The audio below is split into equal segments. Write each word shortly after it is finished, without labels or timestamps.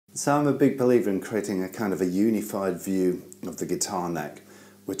So I'm a big believer in creating a kind of a unified view of the guitar neck,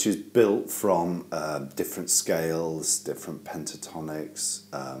 which is built from different scales, different pentatonics,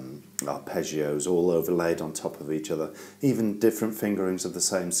 arpeggios, all overlaid on top of each other, even different fingerings of the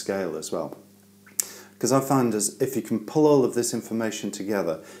same scale as well. Because I find if you can pull all of this information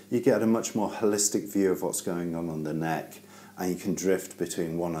together, you get a much more holistic view of what's going on the neck, and you can drift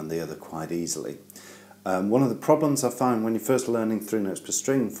between one and the other quite easily. One of the problems I find when you're first learning 3 notes per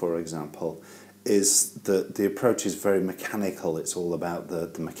string, for example, is that the approach is very mechanical. It's all about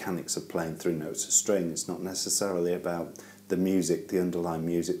the mechanics of playing 3 notes a string. It's not necessarily about the music, the underlying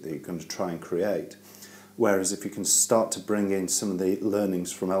music that you're going to try and create. Whereas if you can start to bring in some of the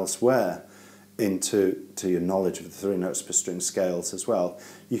learnings from elsewhere into your knowledge of the 3 notes per string scales as well,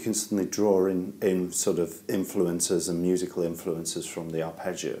 you can suddenly draw in sort of influences and musical influences from the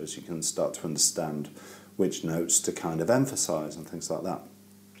arpeggios. You can start to understand which notes to kind of emphasize and things like that.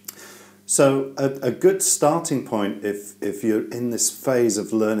 So a good starting point if you're in this phase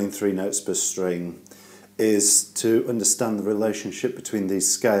of learning 3 notes per string is to understand the relationship between these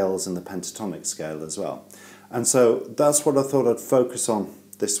scales and the pentatonic scale as well. And so that's what I thought I'd focus on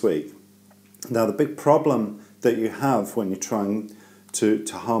this week. Now the big problem that you have when you're trying to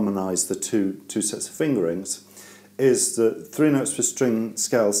harmonise the two sets of fingerings is that 3 notes per string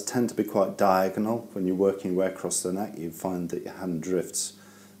scales tend to be quite diagonal. When you're working your way across the neck, you find that your hand drifts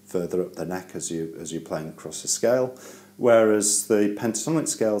further up the neck as you're playing across the scale, whereas the pentatonic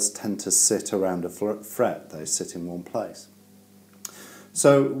scales tend to sit around a fret. They sit in one place.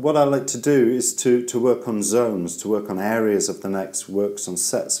 So what I like to do is to work on zones, to work on areas of the neck, works on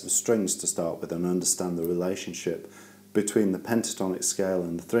sets of strings to start with, and understand the relationship between the pentatonic scale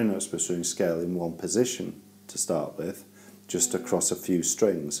and the 3 notes per string scale in one position to start with, just across a few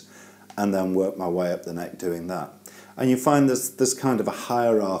strings, and then work my way up the neck doing that. And you find there's kind of a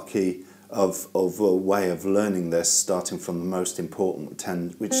hierarchy of a way of learning this, starting from the most important,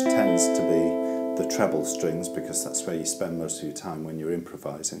 which tends to be the treble strings, because that's where you spend most of your time when you're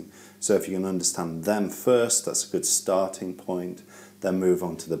improvising. So if you can understand them first, that's a good starting point. Then move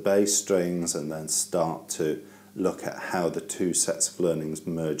on to the bass strings, and then start to look at how the two sets of learnings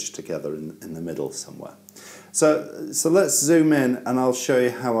merge together in the middle somewhere. So let's zoom in, and I'll show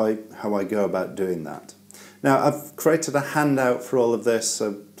you how I go about doing that. Now I've created a handout for all of this,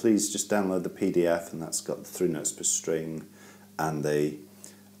 so please just download the PDF, and that's got the 3 notes per string and the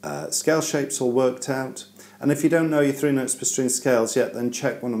scale shapes all worked out. And if you don't know your 3 notes per string scales yet, then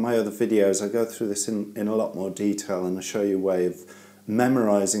check one of my other videos. I go through this in a lot more detail, and I show you a way of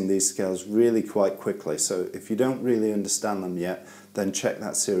memorising these scales really quite quickly. So if you don't really understand them yet, then check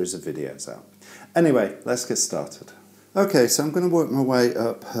that series of videos out. Anyway, let's get started. Okay, so I'm going to work my way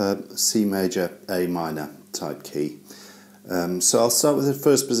up C major, A minor type key. So I'll start with the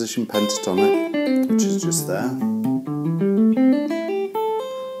first position pentatonic, which is just there.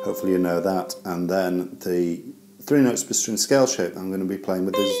 Hopefully you know that. And then the 3 notes per string scale shape I'm going to be playing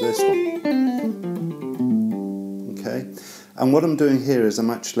with is this one. Okay, and what I'm doing here is I'm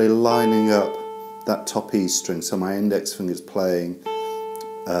actually lining up that top E string, so my index finger is playing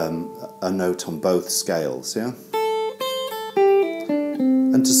a note on both scales, yeah?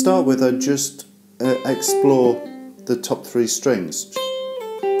 And to start with, I just explore the top 3 strings.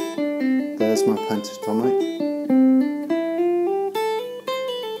 There's my pentatonic.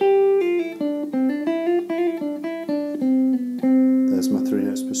 There's my 3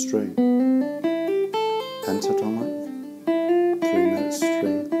 notes per string. Pentatonic, 3 notes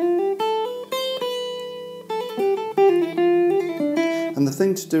string. And the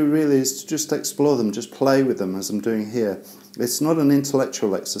thing to do really is to just explore them, just play with them as I'm doing here. It's not an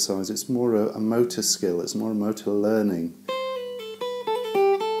intellectual exercise, it's more a motor skill, it's more a motor learning.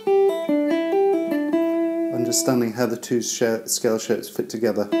 Understanding how the two scale shapes fit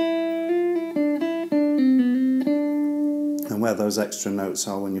together, and where those extra notes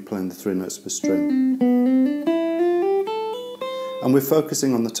are when you're playing the 3 notes per string. And we're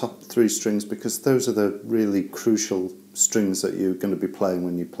focusing on the top 3 strings because those are the really crucial strings that you're going to be playing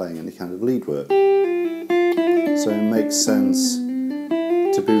when you're playing any kind of lead work. So it makes sense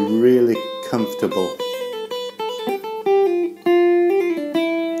to be really comfortable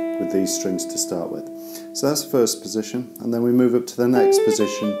with these strings to start with. So that's the first position, and then we move up to the next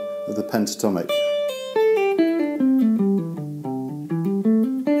position of the pentatonic.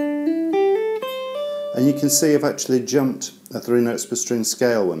 And you can see I've actually jumped a 3 notes per string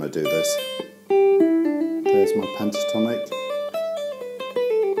scale when I do this. There's my pentatonic.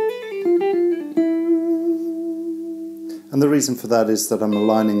 And the reason for that is that I'm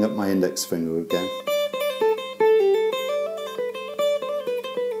lining up my index finger again.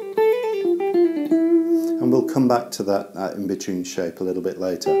 And we'll come back to that in-between shape a little bit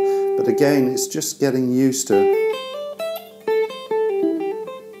later. But again, it's just getting used to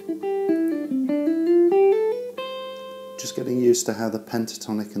how the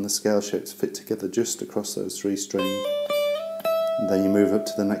pentatonic and the scale shapes fit together just across those 3 strings. And then you move up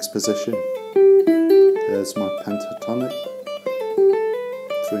to the next position. There's my pentatonic,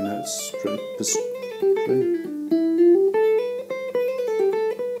 3 notes per string.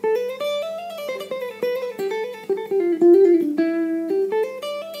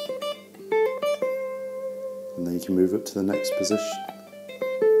 And then you can move up to the next position.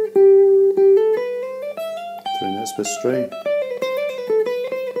 3 notes per string.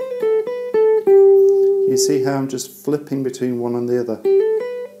 You see how I'm just flipping between one and the other.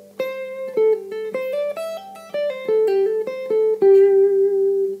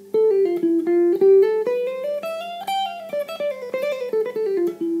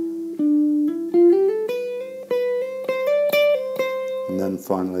 And then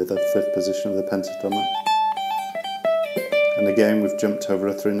finally the 5th position of the pentatonic. And again we've jumped over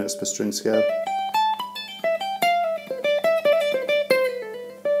a 3 notes per string scale.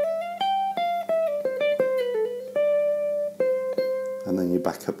 And then you're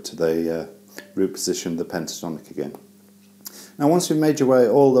back up to the root position of the pentatonic again. Now once you've made your way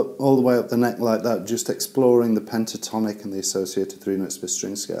all the way up the neck like that, just exploring the pentatonic and the associated 3 notes per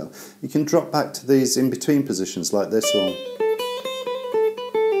string scale, you can drop back to these in-between positions like this one.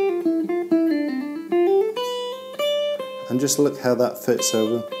 And just look how that fits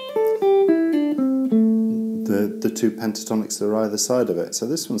over the 2 pentatonics that are either side of it. So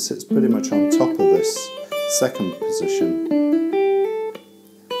this one sits pretty much on top of this 2nd position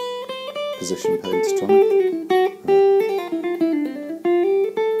pentatonic.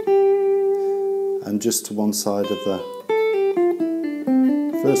 And just to one side of the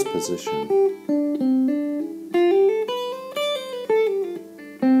 1st position.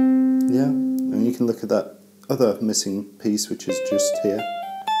 Yeah, and you can look at that other missing piece which is just here.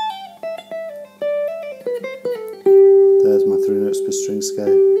 There's my 3 notes per string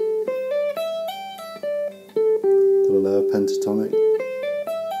scale. The lower pentatonic.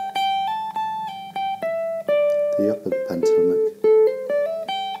 The upper pentatonic.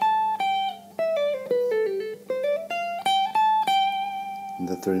 And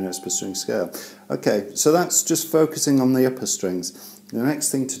the 3 notes per string scale. Okay, so that's just focusing on the upper strings. The next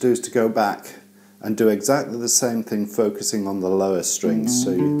thing to do is to go back and do exactly the same thing, focusing on the lower strings.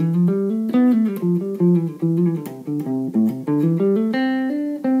 So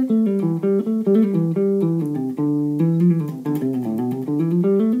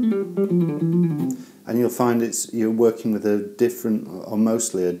and you'll find you're working with a different, or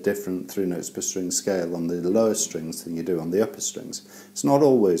mostly a different 3 notes per string scale on the lower strings than you do on the upper strings. It's not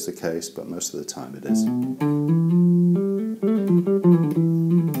always the case, but most of the time it is.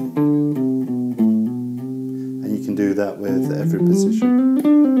 Do that with every position,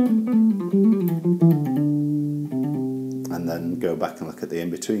 and then go back and look at the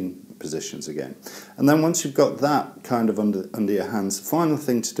in-between positions again. And then once you've got that kind of under your hands, the final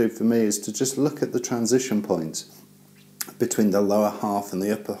thing to do for me is to just look at the transition points between the lower half and the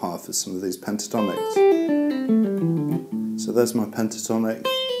upper half of some of these pentatonics. So there's my pentatonic,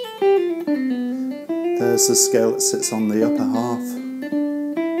 there's the scale that sits on the upper half,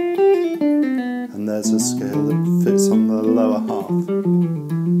 and there's a scale that fits on the lower half.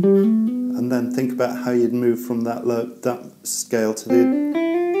 And then think about how you'd move from that scale to the...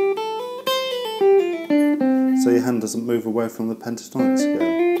 so your hand doesn't move away from the pentatonic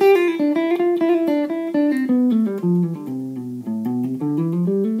scale.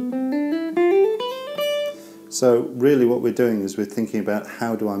 So really what we're doing is we're thinking about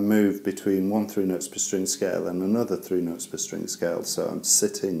how do I move between 1 3 notes per string scale and another 3 notes per string scale, so I'm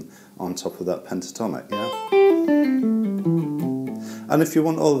sitting on top of that pentatonic, yeah? And if you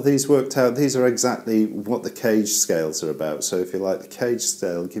want all of these worked out, these are exactly what the cage scales are about. So if you like, the cage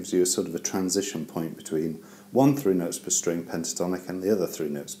scale gives you a sort of a transition point between 1 3 notes per string pentatonic and the other 3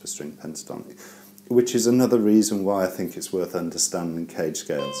 notes per string pentatonic, which is another reason why I think it's worth understanding cage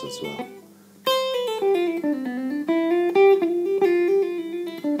scales as well.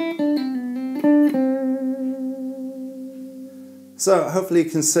 So hopefully you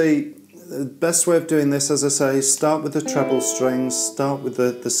can see the best way of doing this, as I say, start with the treble strings, start with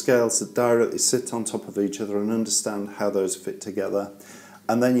the scales that directly sit on top of each other and understand how those fit together.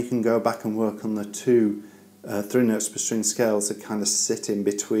 And then you can go back and work on the 2 3 notes per string scales that kind of sit in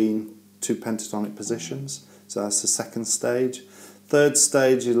between 2 pentatonic positions. So that's the 2nd stage. 3rd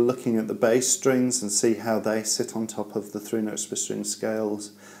stage, you're looking at the bass strings and see how they sit on top of the 3 notes per string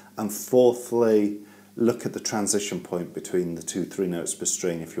scales. And 4thly, look at the transition point between the 2-3 notes per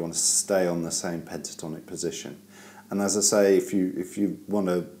string if you want to stay on the same pentatonic position. And as I say, if you want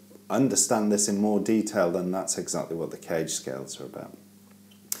to understand this in more detail, then that's exactly what the cage scales are about.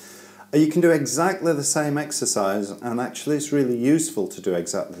 You can do exactly the same exercise, and actually it's really useful to do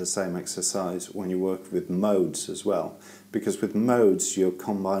exactly the same exercise when you work with modes as well, because with modes you're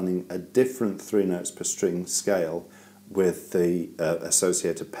combining a different 3 notes per string scale with the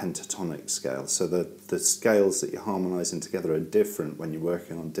associated pentatonic scale. So the scales that you're harmonising together are different when you're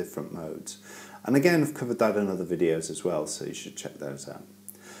working on different modes. And again, I've covered that in other videos as well, so you should check those out.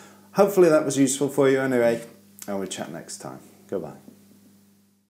 Hopefully that was useful for you anyway, and we'll chat next time. Goodbye.